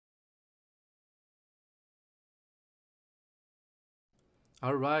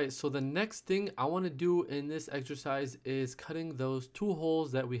All right, so the next thing I want to do in this exercise is cutting those two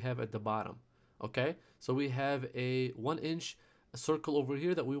holes that we have at the bottom. Okay, so we have a 1 inch circle over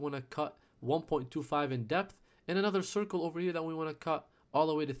here that we want to cut 1.25 in depth, and another circle over here that we want to cut all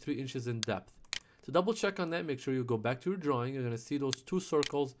the way to 3 inches in depth. To double check on that, make sure you go back to your drawing. You're going to see those two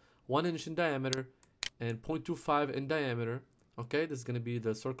circles, 1 inch in diameter and 0.25 in diameter. Okay, this is going to be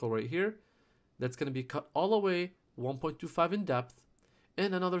the circle right here. That's going to be cut all the way 1.25 in depth,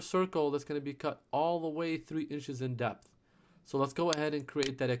 and another circle that's going to be cut all the way 3 inches in depth. So let's go ahead and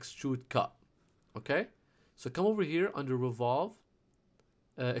create that extrude cut. Okay, so come over here under revolve,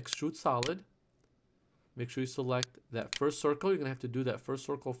 extrude solid. Make sure you select that first circle. You're going to have to do that first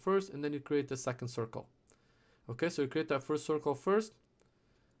circle first, and then you create the second circle. Okay, so you create that first circle first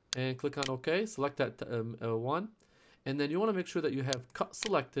and click on OK. Select that one, and then you want to make sure that you have cut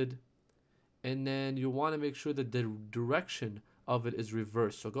selected, and then you want to make sure that the direction of it is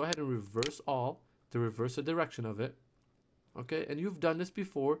reversed. So go ahead and reverse all to reverse the direction of it. Okay, and you've done this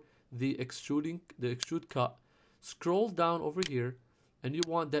before, the extrude cut. Scroll down over here, and you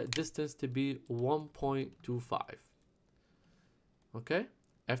want that distance to be 1.25. Okay,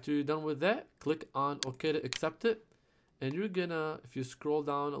 after you're done with that, click on OK to accept it. And you're gonna, if you scroll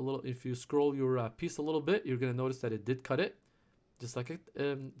down a little, if you scroll your piece a little bit, you're gonna notice that it did cut it, just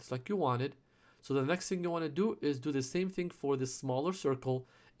like you wanted. So the next thing you want to do is do the same thing for this smaller circle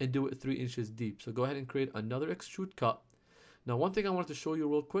and do it 3 inches deep. So go ahead and create another extrude cut. Now, one thing I wanted to show you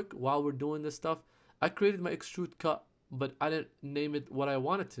real quick while we're doing this stuff, I created my extrude cut, but I didn't name it what I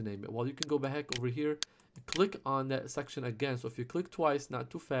wanted to name it. Well, you can go back over here and click on that section again. So if you click twice, not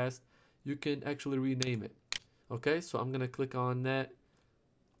too fast, you can actually rename it. Okay, so I'm gonna click on that,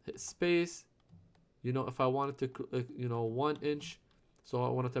 hit space. You know, if I wanted to, 1 inch, so I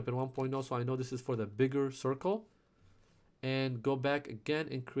want to type in 1.0, so I know this is for the bigger circle. And go back again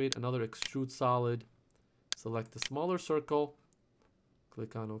and create another extrude solid. Select the smaller circle,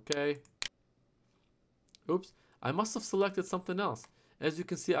 click on OK. Oops, I must have selected something else. As you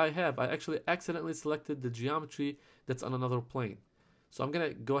can see, I actually accidentally selected the geometry that's on another plane. So I'm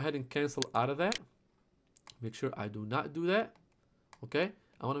gonna go ahead and cancel out of that. Make sure I do not do that. Okay,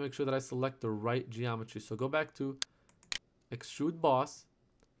 I want to make sure that I select the right geometry. So go back to extrude boss,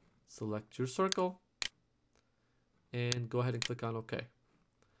 select your circle, and go ahead and click on OK.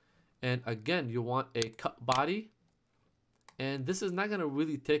 And again, you want a cut body, and this is not going to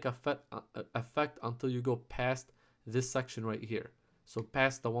really take effect until you go past this section right here, so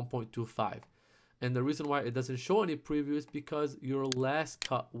past the 1.25. And the reason why it doesn't show any preview is because your last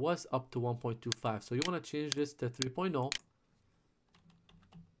cut was up to 1.25. So you want to change this to 3.0,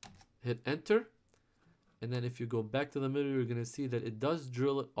 hit enter, and then if you go back to the middle, you're going to see that it does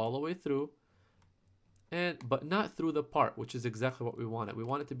drill it all the way through, but not through the part, which is exactly what we wanted. We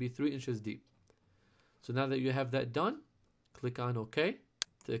want it to be 3 inches deep. So now that you have that done, click on OK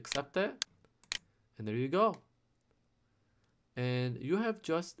to accept that, and there you go. And you have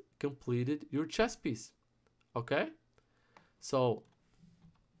just completed your chest piece. Okay, so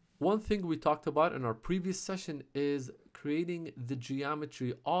one thing we talked about in our previous session is creating the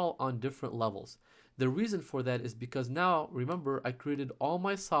geometry all on different levels. The reason for that is because now, remember, I created all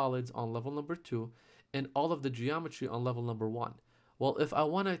my solids on level number 2 and all of the geometry on level number 1. Well, if I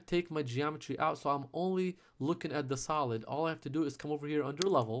want to take my geometry out, so I'm only looking at the solid, all I have to do is come over here under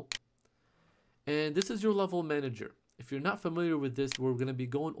level, and this is your level manager. If you're not familiar with this, we're going to be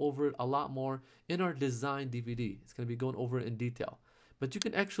going over it a lot more in our design DVD. It's going to be going over it in detail. But you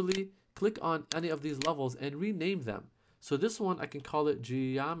can actually click on any of these levels and rename them. So this one, I can call it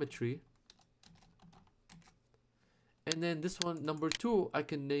geometry. And then this one, number 2, I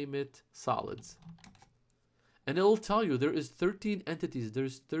can name it solids. And it'll tell you there is 13 entities.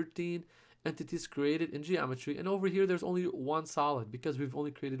 There's 13 entities created in geometry. And over here, there's only one solid because we've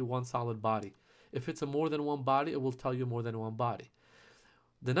only created one solid body. If it's a more than one body, it will tell you more than one body.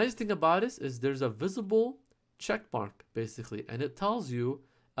 The nice thing about this is there's a visible check mark, basically, and it tells you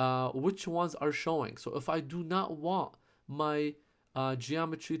which ones are showing. So if I do not want my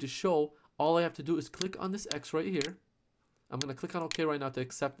geometry to show, all I have to do is click on this X right here. I'm going to click on OK right now to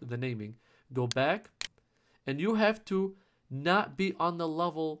accept the naming. Go back, and you have to not be on the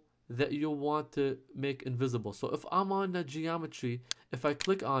level that you want to make invisible. So if I'm on the geometry, if I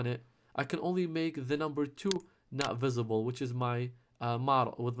click on it, I can only make the number 2 not visible, which is my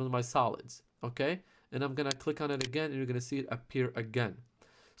model with my solids. Okay, and I'm gonna click on it again, and you're gonna see it appear again.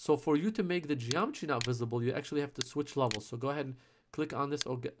 So for you to make the geometry not visible, you actually have to switch levels. So go ahead and click on this,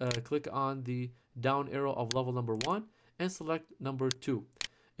 or click on the down arrow of level number 1 and select number 2.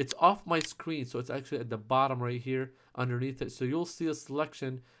 It's off my screen, so it's actually at the bottom right here underneath it. So you'll see a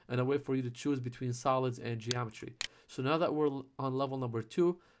selection and a way for you to choose between solids and geometry. So now that we're on level number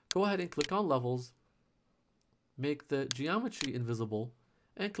 2, go ahead and click on levels, make the geometry invisible,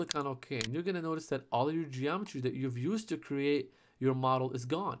 and click on OK. And you're going to notice that all of your geometry that you've used to create your model is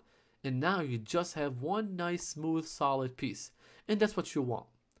gone. And now you just have one nice, smooth, solid piece. And that's what you want.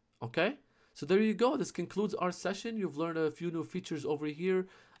 Okay? So there you go. This concludes our session. You've learned a few new features over here,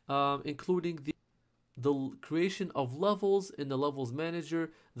 including the creation of levels in the levels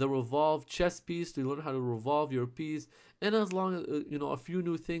manager, the revolve chess piece to learn how to revolve your piece, and as long as a few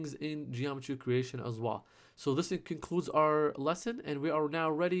new things in geometry creation as well. So this concludes our lesson, and we are now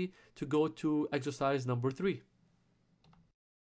ready to go to exercise number 3.